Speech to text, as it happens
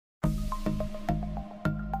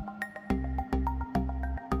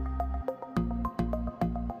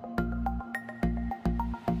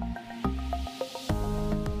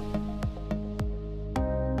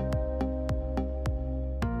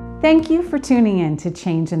Thank you for tuning in to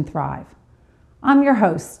Change and Thrive. I'm your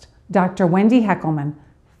host, Dr. Wendy Heckelman,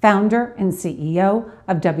 founder and CEO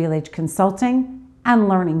of WLH Consulting and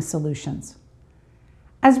Learning Solutions.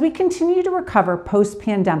 As we continue to recover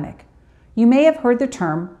post-pandemic, you may have heard the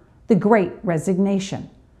term the Great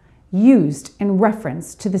Resignation, used in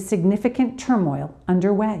reference to the significant turmoil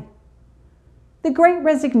underway. The Great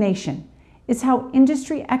Resignation is how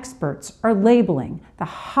industry experts are labeling the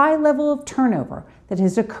high level of turnover that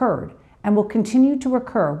has occurred and will continue to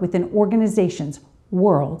occur within organizations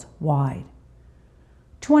worldwide.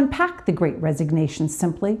 To unpack the Great Resignation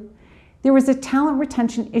simply, there is a talent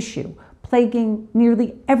retention issue plaguing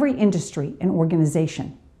nearly every industry and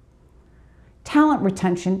organization. Talent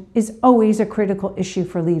retention is always a critical issue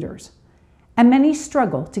for leaders, and many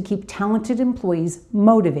struggle to keep talented employees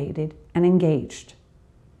motivated and engaged.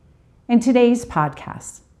 In today's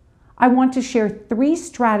podcast, I want to share 3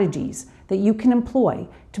 strategies that you can employ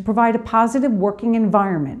to provide a positive working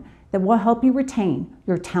environment that will help you retain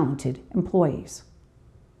your talented employees.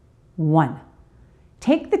 1.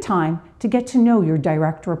 Take the time to get to know your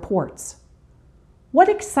direct reports. What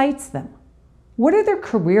excites them? What are their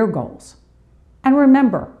career goals? And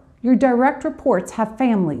remember, your direct reports have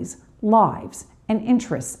families, lives, and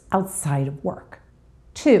interests outside of work.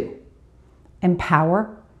 2.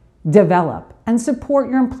 Empower, develop, and support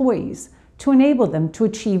your employees to enable them to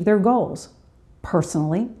achieve their goals,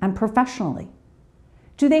 personally and professionally.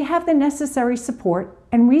 Do they have the necessary support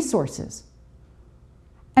and resources?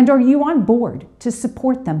 And are you on board to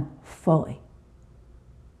support them fully?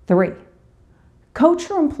 3. Coach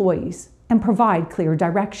your employees and provide clear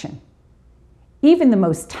direction. Even the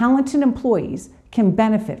most talented employees can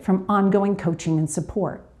benefit from ongoing coaching and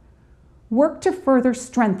support. Work to further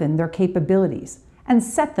strengthen their capabilities and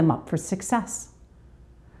set them up for success.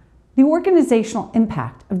 The organizational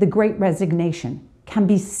impact of the Great Resignation can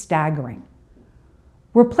be staggering.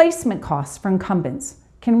 Replacement costs for incumbents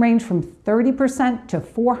can range from 30% to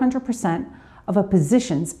 400% of a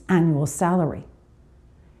position's annual salary.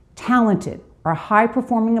 Talented or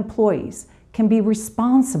high-performing employees can be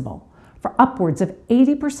responsible for upwards of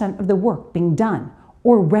 80% of the work being done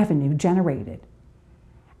or revenue generated.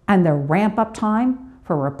 And the ramp-up time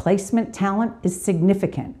for replacement talent is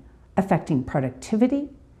significant, affecting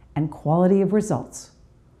productivity and quality of results.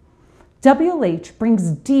 WLH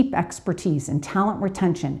brings deep expertise in talent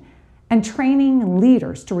retention and training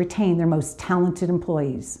leaders to retain their most talented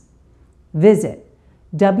employees. Visit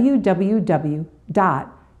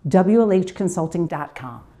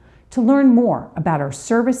www.wlhconsulting.com to learn more about our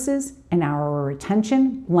services and our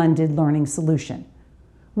retention blended learning solution.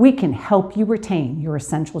 We can help you retain your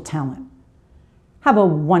essential talent. Have a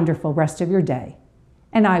wonderful rest of your day,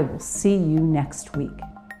 and I will see you next week.